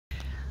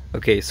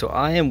Okay, so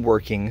I am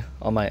working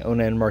on my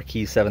Onan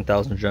Marquis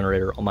 7000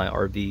 generator on my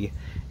RV,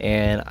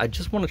 and I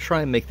just want to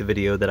try and make the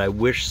video that I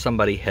wish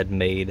somebody had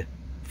made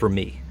for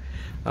me.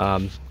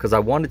 Because I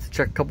wanted to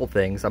check a couple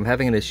things. I'm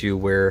having an issue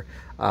where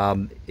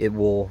it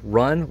will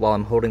run while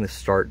I'm holding the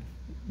start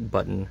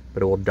button,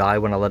 but it will die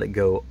when I let it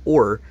go,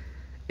 or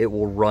it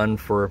will run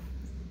for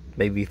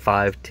maybe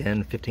 5,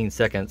 10, 15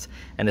 seconds,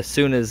 and as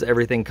soon as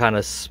everything kind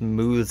of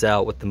smooths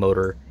out with the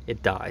motor,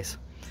 it dies.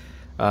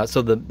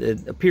 So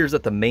it appears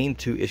that the main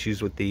two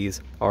issues with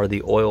these are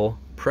the oil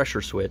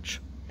pressure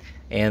switch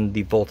and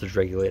the voltage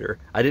regulator.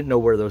 I didn't know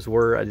where those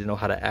were. I didn't know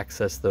how to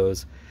access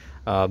those.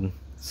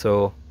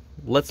 So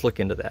let's look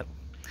into that.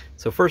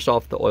 So first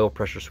off, the oil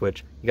pressure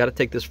switch, you got to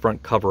take this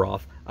front cover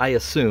off. I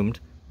assumed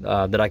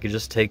that I could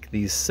just take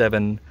these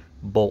 7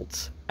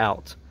 bolts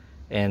out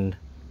and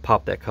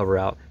pop that cover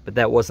out, but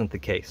that wasn't the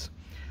case.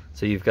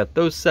 So you've got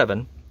those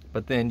 7,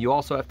 but then you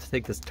also have to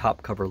take this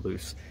top cover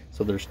loose.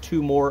 So there's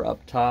 2 more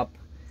up top.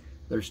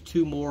 There's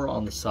 2 more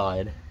on the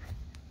side,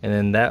 and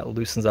then that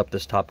loosens up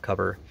this top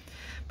cover.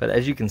 But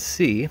as you can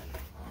see,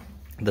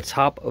 the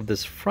top of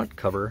this front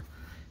cover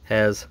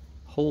has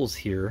holes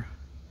here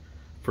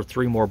for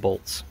 3 more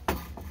bolts.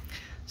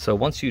 So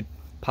once you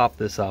pop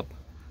this up,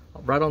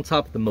 right on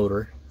top of the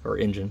motor or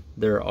engine,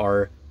 there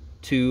are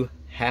 2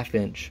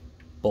 half-inch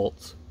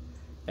bolts,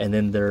 and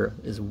then there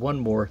is 1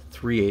 more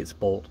 3/8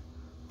 bolt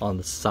on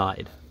the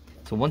side.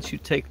 So once you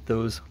take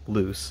those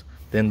loose,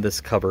 then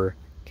this cover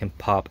can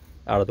pop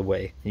out of the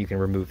way, and you can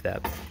remove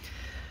that.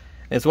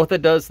 And so what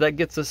that does, that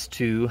gets us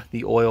to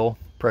the oil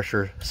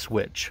pressure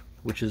switch,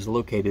 which is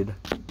located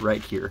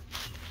right here.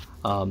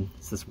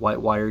 It's this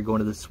white wire going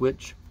to the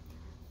switch.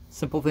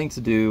 Simple thing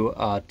to do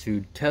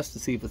to test to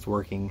see if it's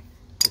working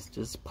is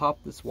just pop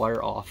this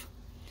wire off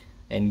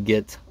and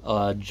get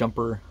a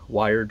jumper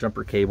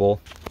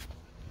cable.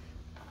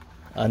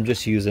 I'm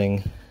just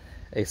using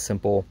a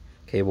simple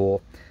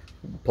cable.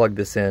 Plug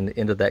this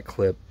into that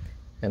clip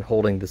and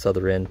holding this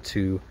other end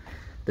to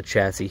the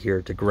chassis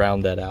here to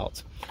ground that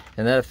out,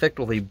 and that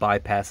effectively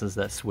bypasses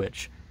that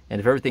switch.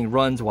 And if everything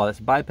runs while it's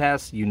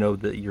bypassed, you know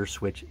that your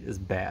switch is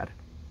bad.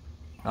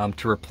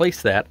 To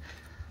replace that,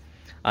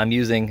 I'm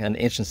using an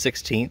 1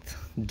 1/16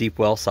 deep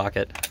well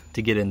socket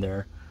to get in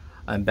there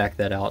and back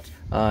that out.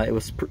 It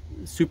was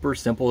super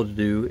simple to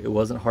do. It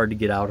wasn't hard to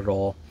get out at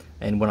all.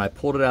 And when I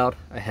pulled it out,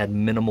 I had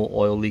minimal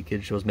oil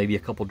leakage. There was maybe a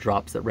couple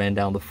drops that ran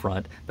down the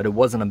front, but it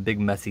wasn't a big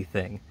messy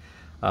thing.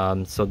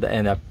 And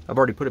I've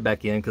already put it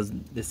back in because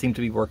it seemed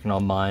to be working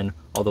on mine,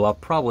 although I'll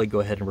probably go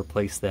ahead and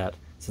replace that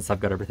since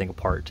I've got everything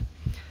apart.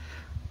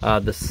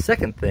 The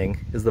second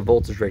thing is the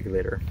voltage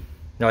regulator.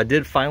 Now, I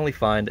did finally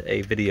find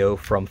a video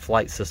from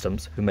Flight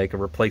Systems, who make a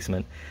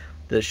replacement,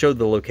 that showed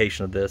the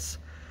location of this.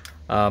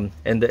 And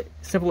the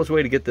simplest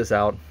way to get this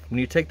out, when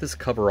you take this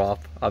cover off,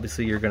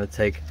 obviously you're going to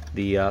take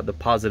the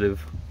positive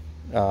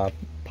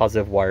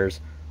wires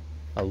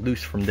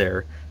loose from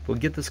there. We'll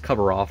get this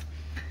cover off.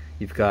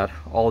 You've got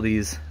all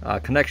these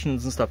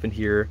connections and stuff in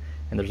here,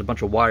 and there's a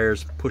bunch of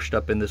wires pushed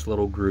up in this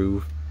little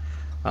groove.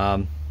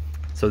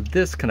 So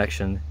this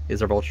connection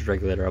is our voltage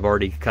regulator. I've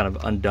already kind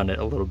of undone it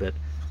a little bit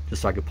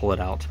just so I could pull it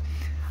out.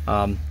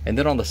 And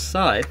then on the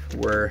side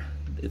where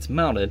it's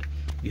mounted,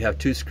 you have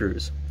 2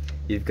 screws.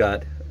 You've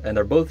got, and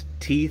they're both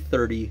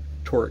T30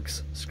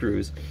 Torx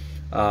screws.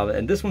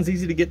 And this one's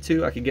easy to get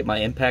to. I can get my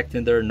impact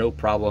in there, no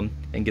problem,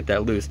 and get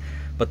that loose.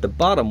 But the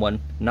bottom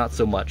one, not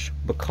so much,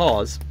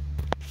 because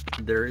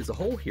there is a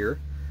hole here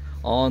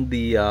on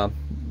the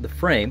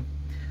frame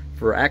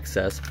for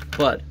access,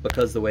 but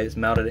because the way it's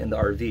mounted in the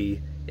RV,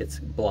 it's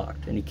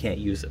blocked and you can't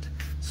use it.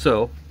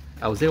 So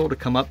I was able to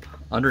come up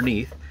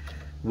underneath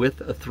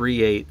with a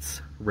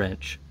 3/8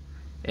 wrench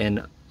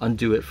and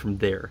undo it from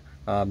there.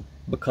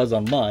 Because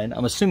on mine,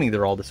 I'm assuming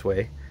they're all this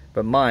way,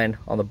 but mine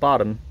on the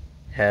bottom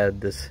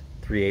had this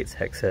 3/8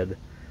 hex head.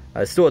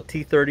 It's still a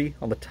T30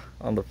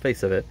 on the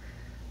face of it,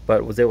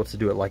 but was able to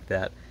do it like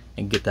that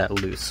and get that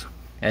loose.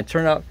 And it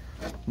turned out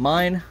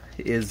mine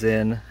is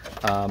in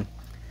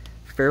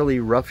fairly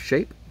rough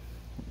shape,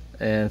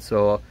 and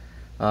so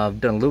I've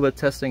done a little bit of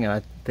testing, and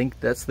I think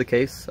that's the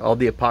case. All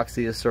the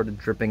epoxy has started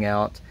dripping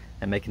out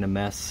and making a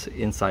mess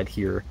inside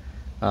here.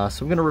 So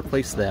I'm going to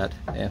replace that,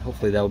 and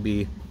hopefully that will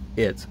be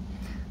it.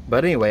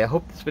 But anyway, I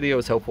hope this video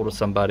is helpful to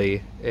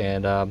somebody,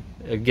 and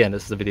again,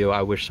 this is a video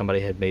I wish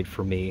somebody had made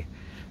for me.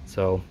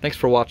 So thanks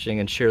for watching,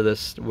 and share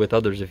this with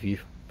others if you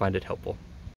find it helpful.